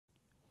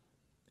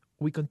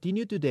We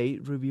continue today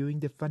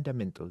reviewing the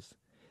fundamentals.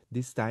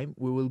 This time,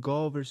 we will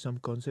go over some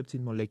concepts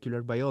in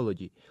molecular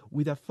biology,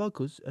 with a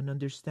focus on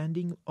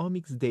understanding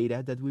omics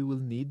data that we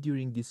will need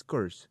during this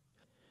course.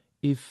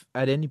 If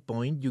at any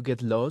point you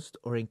get lost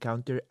or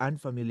encounter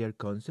unfamiliar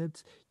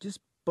concepts, just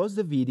pause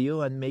the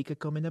video and make a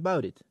comment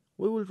about it.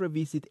 We will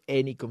revisit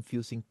any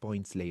confusing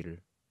points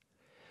later.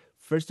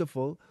 First of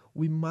all,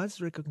 we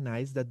must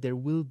recognize that there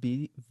will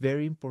be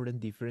very important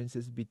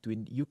differences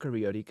between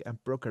eukaryotic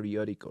and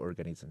prokaryotic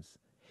organisms.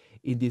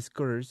 In this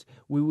course,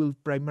 we will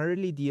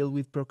primarily deal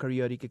with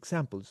prokaryotic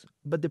examples,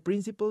 but the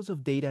principles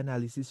of data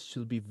analysis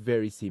should be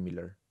very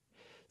similar.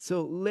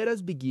 So let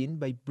us begin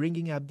by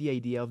bringing up the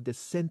idea of the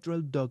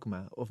central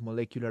dogma of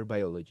molecular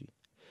biology.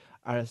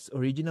 As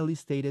originally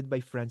stated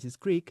by Francis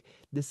Crick,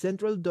 the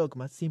central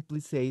dogma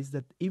simply says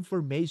that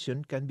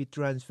information can be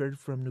transferred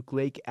from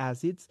nucleic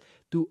acids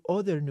to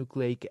other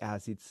nucleic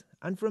acids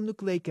and from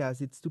nucleic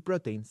acids to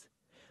proteins,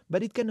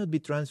 but it cannot be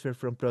transferred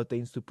from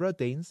proteins to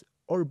proteins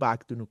or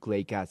back to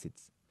nucleic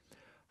acids.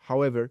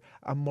 However,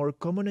 a more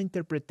common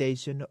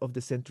interpretation of the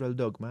central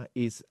dogma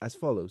is as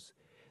follows.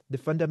 The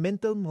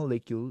fundamental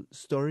molecule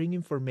storing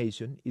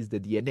information is the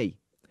DNA.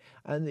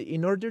 And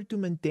in order to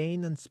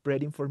maintain and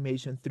spread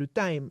information through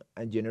time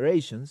and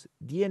generations,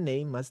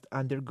 DNA must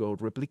undergo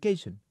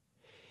replication.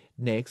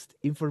 Next,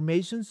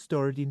 information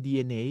stored in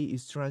DNA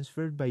is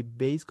transferred by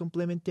base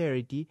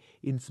complementarity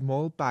in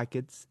small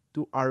packets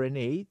to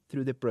RNA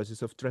through the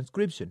process of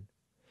transcription.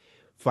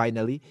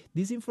 Finally,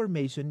 this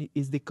information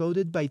is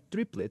decoded by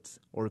triplets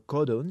or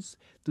codons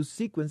to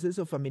sequences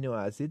of amino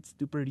acids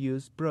to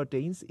produce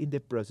proteins in the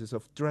process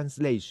of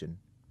translation.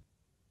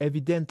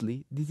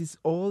 Evidently, this is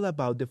all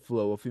about the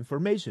flow of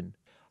information,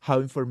 how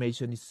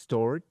information is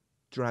stored,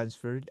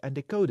 transferred, and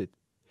decoded.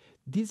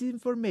 This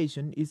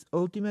information is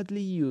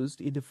ultimately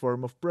used in the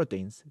form of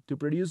proteins to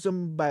produce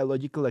some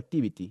biological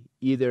activity,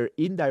 either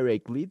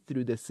indirectly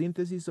through the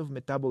synthesis of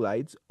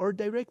metabolites or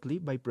directly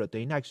by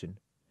protein action.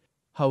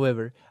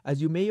 However,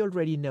 as you may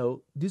already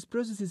know, this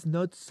process is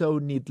not so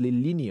neatly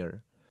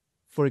linear.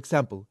 For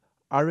example,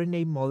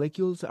 RNA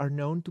molecules are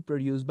known to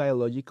produce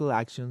biological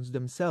actions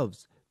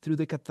themselves through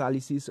the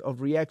catalysis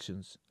of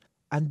reactions,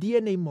 and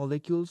DNA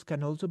molecules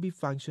can also be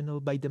functional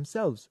by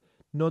themselves,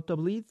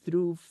 notably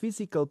through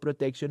physical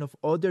protection of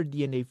other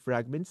DNA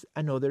fragments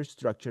and other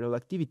structural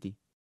activity.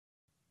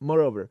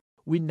 Moreover,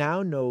 we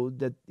now know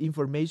that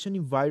information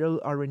in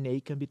viral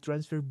RNA can be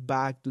transferred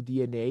back to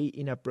DNA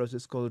in a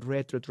process called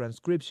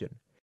retrotranscription.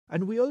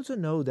 And we also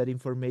know that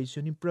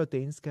information in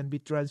proteins can be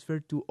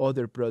transferred to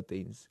other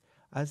proteins,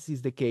 as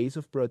is the case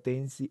of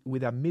proteins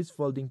with a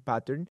misfolding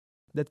pattern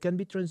that can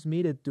be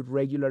transmitted to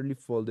regularly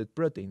folded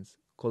proteins,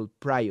 called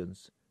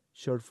prions,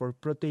 short for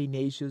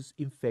proteinaceous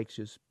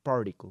infectious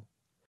particle.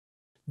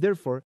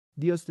 Therefore,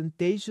 the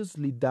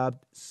ostentatiously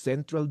dubbed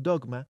central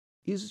dogma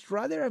is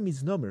rather a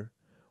misnomer.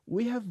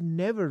 We have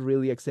never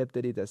really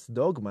accepted it as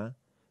dogma,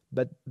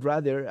 but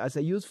rather as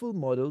a useful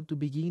model to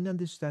begin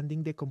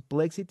understanding the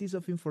complexities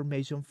of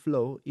information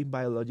flow in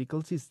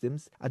biological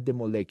systems at the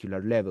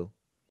molecular level.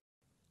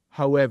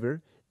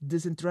 However, the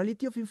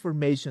centrality of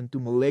information to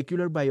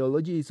molecular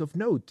biology is of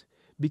note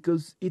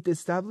because it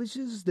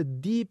establishes the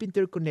deep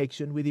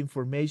interconnection with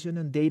information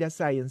and data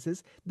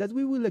sciences that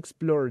we will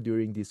explore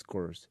during this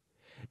course.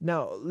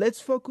 Now,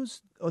 let's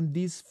focus on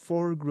these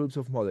four groups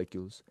of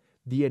molecules: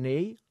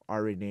 DNA,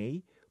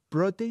 RNA,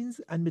 proteins,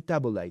 and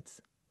metabolites.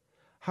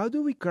 How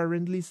do we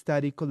currently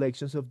study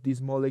collections of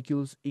these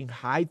molecules in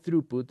high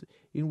throughput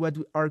in what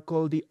are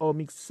called the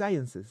omics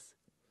sciences?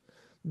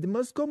 The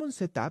most common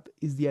setup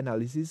is the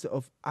analysis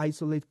of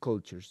isolate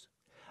cultures.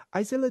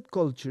 Isolate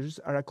cultures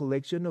are a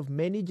collection of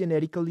many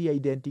genetically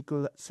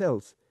identical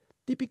cells,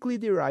 typically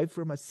derived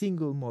from a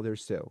single mother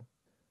cell.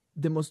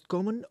 The most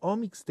common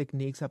omics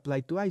techniques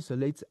applied to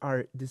isolates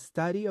are the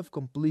study of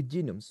complete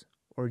genomes,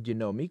 or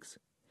genomics,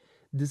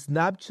 the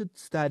snapshot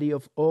study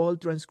of all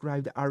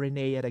transcribed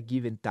RNA at a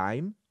given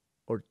time,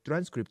 or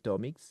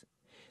transcriptomics,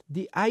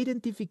 the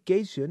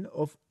identification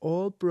of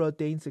all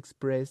proteins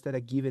expressed at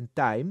a given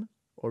time,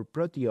 or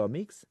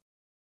proteomics,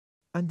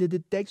 and the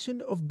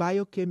detection of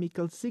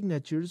biochemical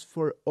signatures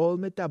for all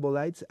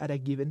metabolites at a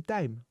given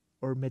time,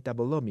 or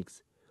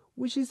metabolomics,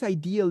 which is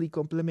ideally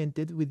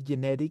complemented with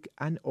genetic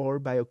and/or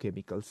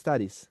biochemical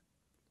studies.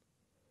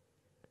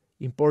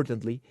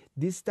 Importantly,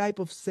 this type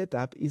of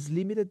setup is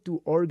limited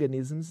to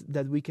organisms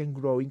that we can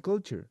grow in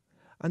culture,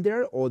 and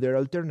there are other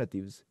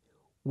alternatives.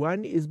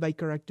 One is by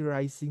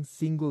characterizing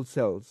single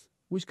cells,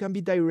 which can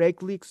be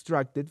directly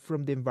extracted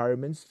from the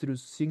environments through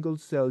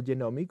single-cell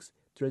genomics,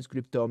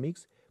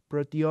 transcriptomics,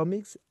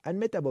 proteomics,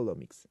 and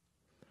metabolomics.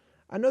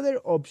 Another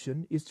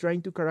option is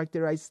trying to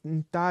characterize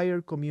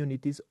entire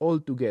communities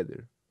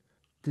altogether.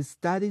 The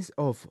studies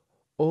of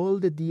all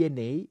the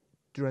DNA,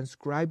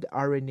 transcribed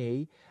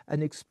RNA,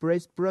 and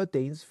expressed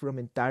proteins from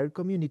entire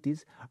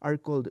communities are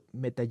called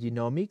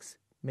metagenomics,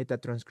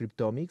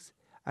 metatranscriptomics,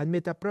 and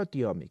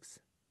metaproteomics.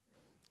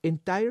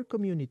 Entire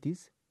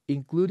communities,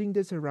 including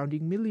the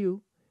surrounding milieu,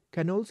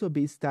 can also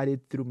be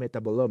studied through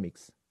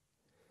metabolomics.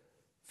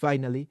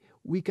 Finally,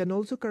 we can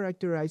also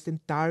characterize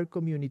entire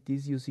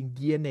communities using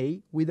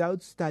DNA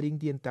without studying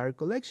the entire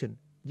collection,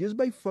 just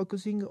by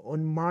focusing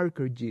on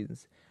marker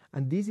genes,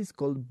 and this is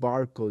called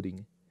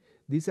barcoding.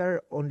 These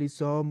are only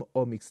some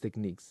omics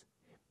techniques.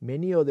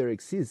 Many others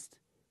exist,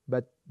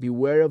 but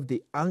beware of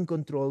the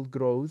uncontrolled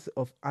growth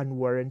of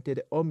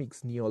unwarranted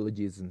omics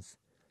neologisms,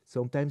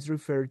 sometimes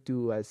referred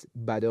to as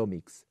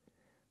badomics.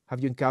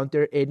 Have you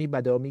encountered any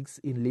badomics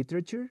in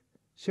literature?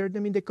 Share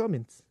them in the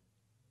comments.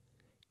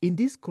 In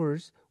this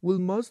course, we'll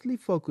mostly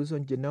focus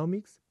on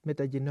genomics,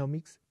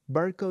 metagenomics,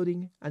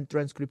 barcoding, and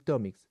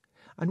transcriptomics,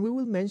 and we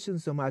will mention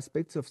some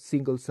aspects of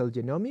single-cell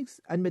genomics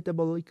and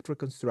metabolic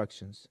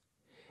reconstructions.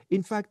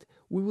 In fact,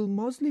 we will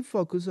mostly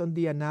focus on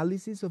the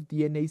analysis of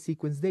DNA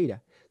sequence data,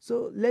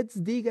 so let's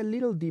dig a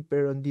little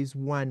deeper on this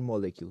one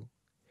molecule.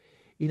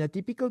 In a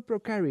typical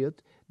prokaryote,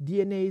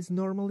 DNA is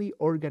normally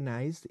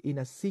organized in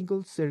a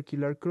single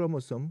circular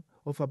chromosome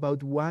of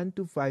about 1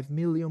 to 5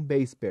 million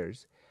base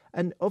pairs,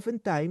 and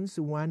oftentimes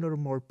one or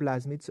more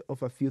plasmids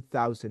of a few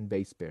thousand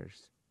base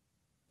pairs.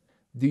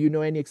 Do you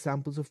know any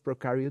examples of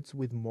prokaryotes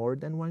with more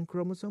than one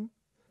chromosome?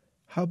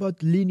 How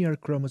about linear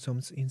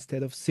chromosomes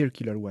instead of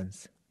circular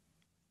ones?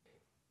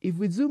 If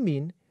we zoom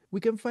in, we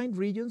can find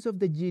regions of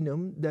the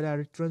genome that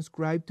are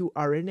transcribed to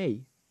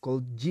RNA,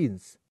 called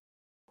genes.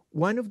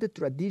 One of the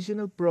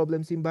traditional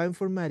problems in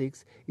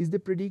bioinformatics is the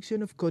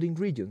prediction of coding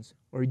regions,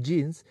 or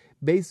genes,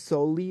 based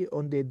solely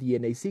on the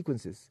DNA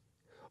sequences.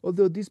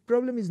 Although this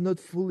problem is not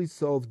fully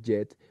solved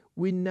yet,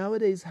 we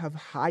nowadays have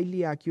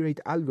highly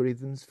accurate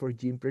algorithms for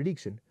gene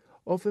prediction,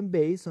 often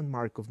based on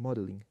Markov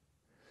modeling.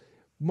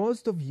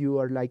 Most of you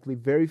are likely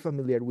very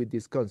familiar with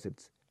these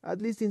concepts,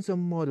 at least in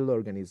some model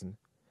organism.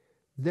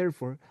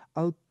 Therefore,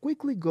 I'll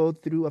quickly go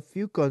through a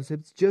few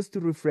concepts just to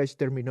refresh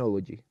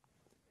terminology.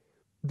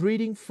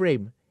 Reading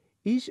frame,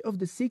 each of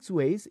the 6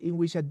 ways in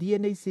which a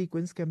DNA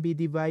sequence can be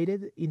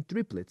divided in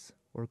triplets,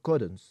 or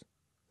codons.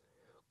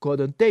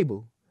 Codon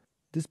table,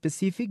 the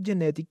specific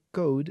genetic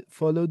code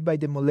followed by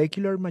the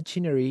molecular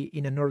machinery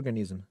in an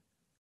organism.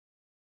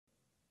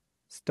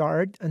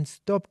 Start and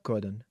stop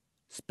codon,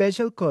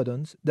 special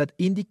codons that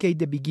indicate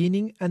the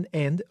beginning and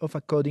end of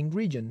a coding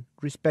region,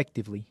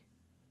 respectively.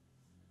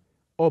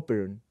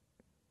 Operon,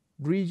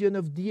 region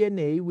of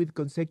DNA with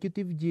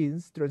consecutive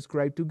genes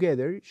transcribed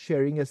together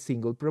sharing a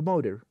single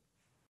promoter.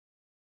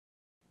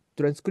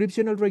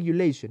 Transcriptional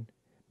regulation,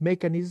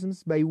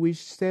 mechanisms by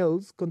which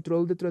cells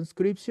control the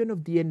transcription of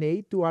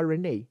DNA to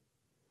RNA.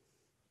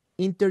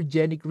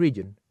 Intergenic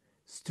region,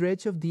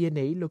 stretch of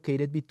DNA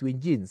located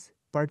between genes,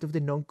 part of the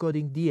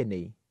non-coding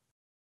DNA.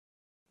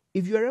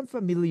 If you are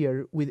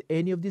unfamiliar with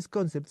any of these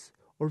concepts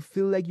or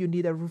feel like you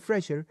need a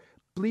refresher,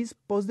 please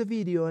pause the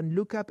video and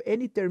look up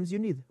any terms you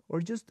need, or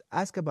just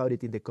ask about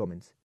it in the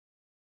comments.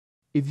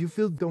 If you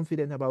feel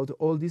confident about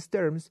all these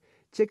terms,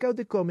 check out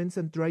the comments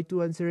and try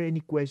to answer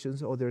any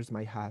questions others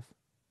might have.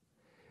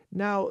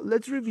 Now,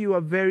 let's review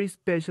a very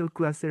special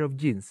cluster of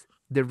genes,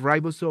 the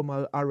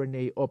ribosomal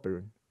RNA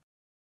operon.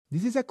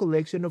 This is a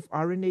collection of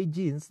RNA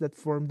genes that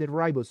form the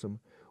ribosome,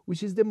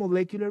 which is the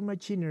molecular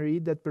machinery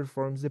that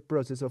performs the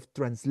process of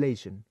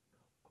translation.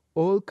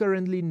 All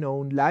currently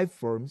known life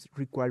forms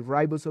require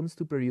ribosomes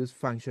to produce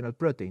functional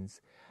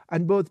proteins,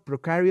 and both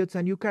prokaryotes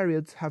and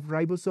eukaryotes have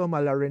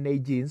ribosomal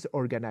RNA genes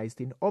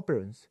organized in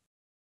operons.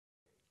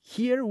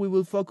 Here we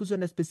will focus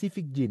on a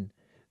specific gene,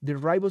 the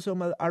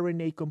ribosomal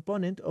RNA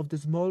component of the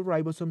small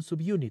ribosome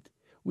subunit,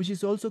 which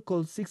is also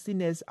called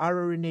 16S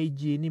rRNA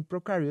gene in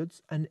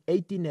prokaryotes and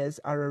 18S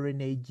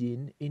rRNA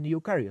gene in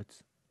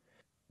eukaryotes.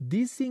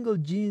 This single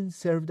gene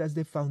served as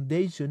the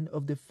foundation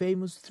of the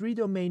famous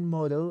 3-domain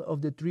model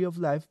of the tree of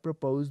life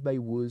proposed by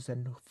Woos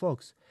and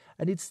Fox,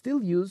 and it's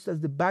still used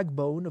as the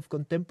backbone of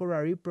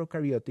contemporary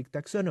prokaryotic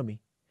taxonomy.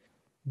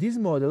 This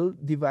model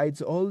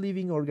divides all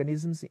living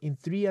organisms in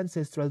 3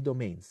 ancestral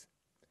domains: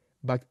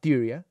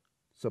 bacteria,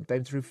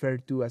 sometimes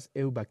referred to as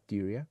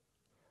eubacteria,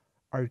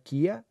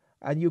 archaea,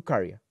 and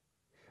eukarya.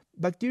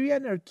 Bacteria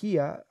and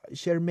archaea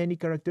share many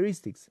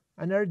characteristics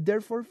and are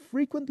therefore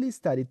frequently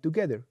studied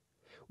together.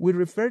 We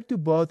refer to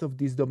both of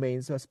these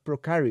domains as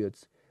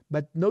prokaryotes,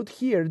 but note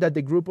here that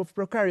the group of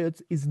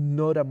prokaryotes is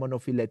not a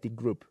monophyletic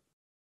group.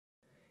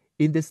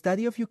 In the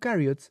study of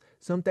eukaryotes,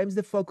 sometimes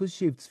the focus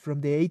shifts from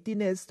the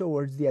 18S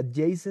towards the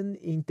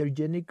adjacent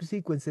intergenic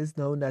sequences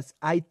known as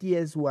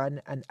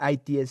ITS1 and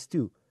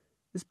ITS2,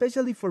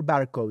 especially for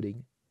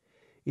barcoding.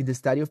 In the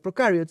study of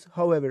prokaryotes,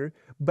 however,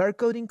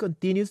 barcoding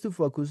continues to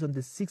focus on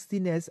the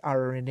 16S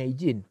rRNA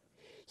gene.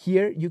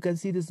 Here you can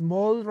see the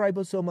small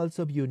ribosomal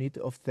subunit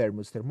of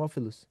Thermus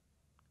thermophilus.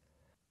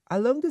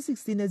 Along the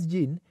 16S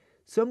gene,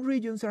 some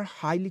regions are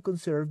highly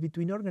conserved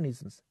between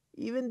organisms,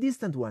 even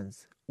distant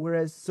ones,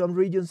 whereas some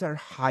regions are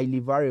highly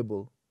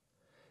variable.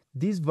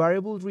 These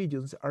variable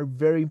regions are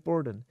very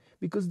important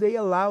because they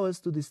allow us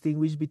to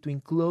distinguish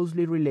between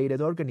closely related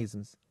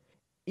organisms.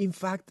 In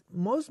fact,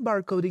 most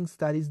barcoding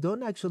studies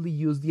don't actually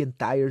use the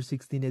entire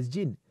 16S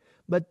gene,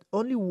 but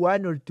only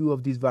 1 or 2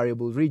 of these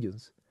variable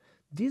regions.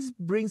 This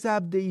brings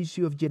up the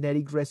issue of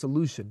genetic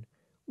resolution,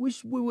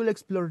 which we will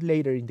explore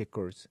later in the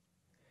course.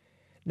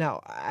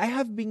 Now, I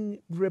have been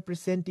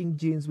representing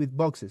genes with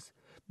boxes,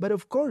 but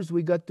of course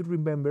we got to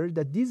remember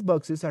that these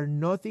boxes are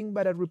nothing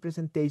but a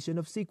representation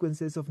of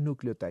sequences of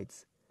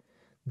nucleotides.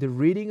 The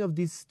reading of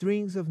these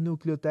strings of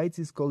nucleotides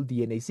is called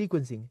DNA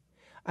sequencing,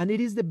 and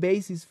it is the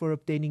basis for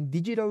obtaining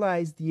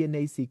digitalized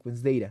DNA sequence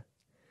data.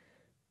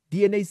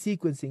 DNA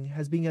sequencing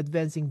has been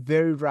advancing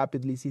very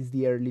rapidly since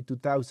the early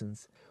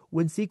 2000s,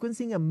 when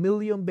sequencing a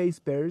million base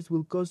pairs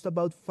will cost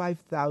about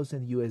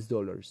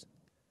 $5,000.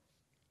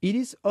 It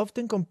is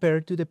often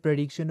compared to the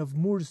prediction of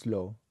Moore's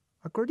law.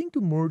 According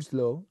to Moore's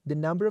law, the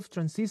number of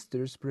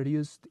transistors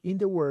produced in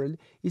the world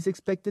is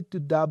expected to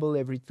double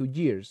every 2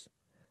 years.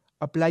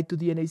 Applied to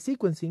DNA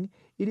sequencing,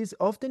 it is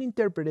often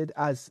interpreted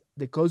as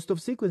the cost of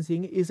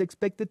sequencing is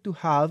expected to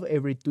halve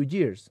every 2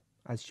 years,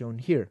 as shown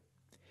here.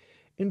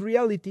 In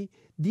reality,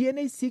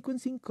 DNA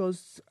sequencing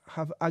costs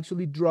have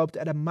actually dropped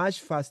at a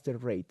much faster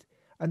rate,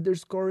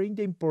 underscoring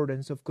the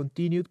importance of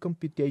continued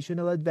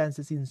computational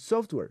advances in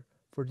software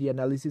for the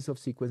analysis of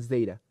sequence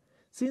data,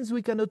 since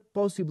we cannot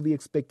possibly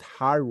expect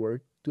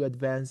hardware to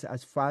advance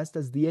as fast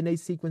as DNA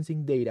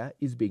sequencing data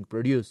is being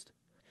produced.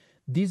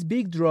 This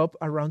big drop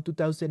around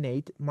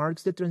 2008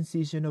 marks the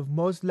transition of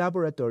most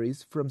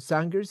laboratories from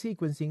Sanger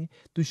sequencing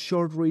to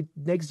short-read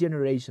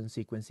next-generation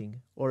sequencing,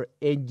 or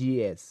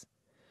NGS.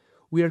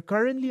 We are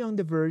currently on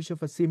the verge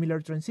of a similar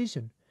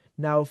transition,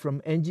 now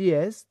from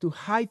NGS to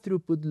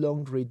high-throughput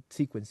long-read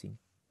sequencing.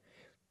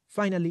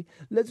 Finally,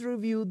 let's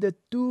review the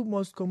two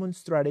most common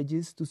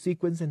strategies to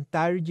sequence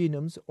entire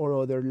genomes or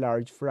other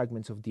large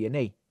fragments of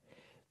DNA.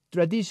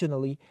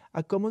 Traditionally,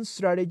 a common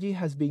strategy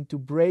has been to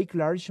break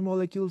large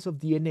molecules of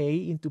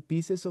DNA into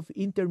pieces of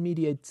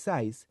intermediate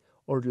size,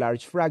 or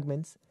large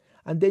fragments,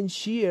 and then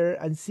shear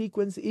and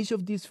sequence each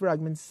of these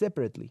fragments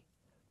separately,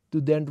 to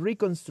then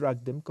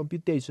reconstruct them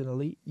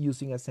computationally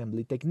using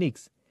assembly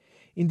techniques.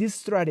 In this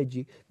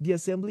strategy, the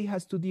assembly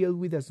has to deal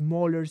with a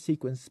smaller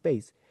sequence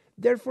space,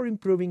 therefore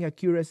improving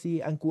accuracy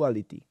and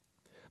quality.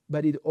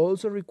 But it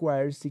also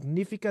requires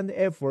significant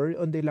effort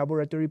on the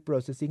laboratory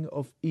processing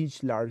of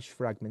each large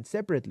fragment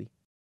separately.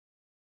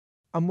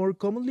 A more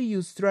commonly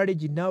used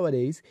strategy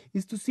nowadays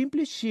is to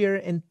simply shear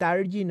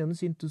entire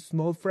genomes into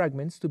small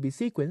fragments to be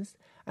sequenced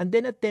and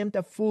then attempt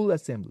a full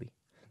assembly.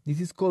 This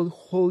is called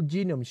whole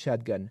genome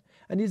shotgun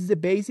and is the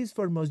basis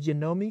for most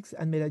genomics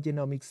and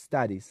metagenomics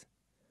studies.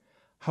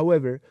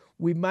 However,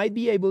 we might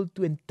be able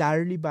to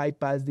entirely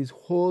bypass this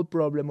whole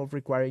problem of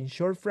requiring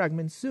short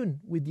fragments soon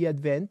with the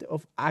advent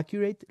of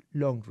accurate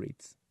long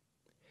reads.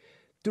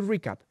 To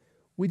recap,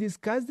 we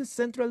discussed the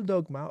central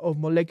dogma of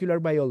molecular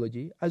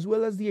biology as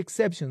well as the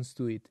exceptions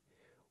to it.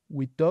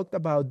 We talked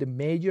about the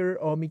major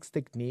omics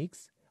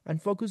techniques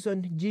and focused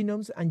on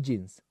genomes and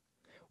genes.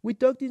 We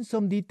talked in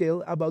some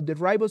detail about the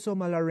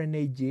ribosomal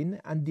RNA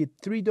gene and the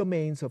 3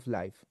 domains of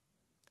life.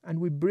 And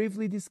we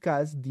briefly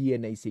discussed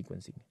DNA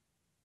sequencing.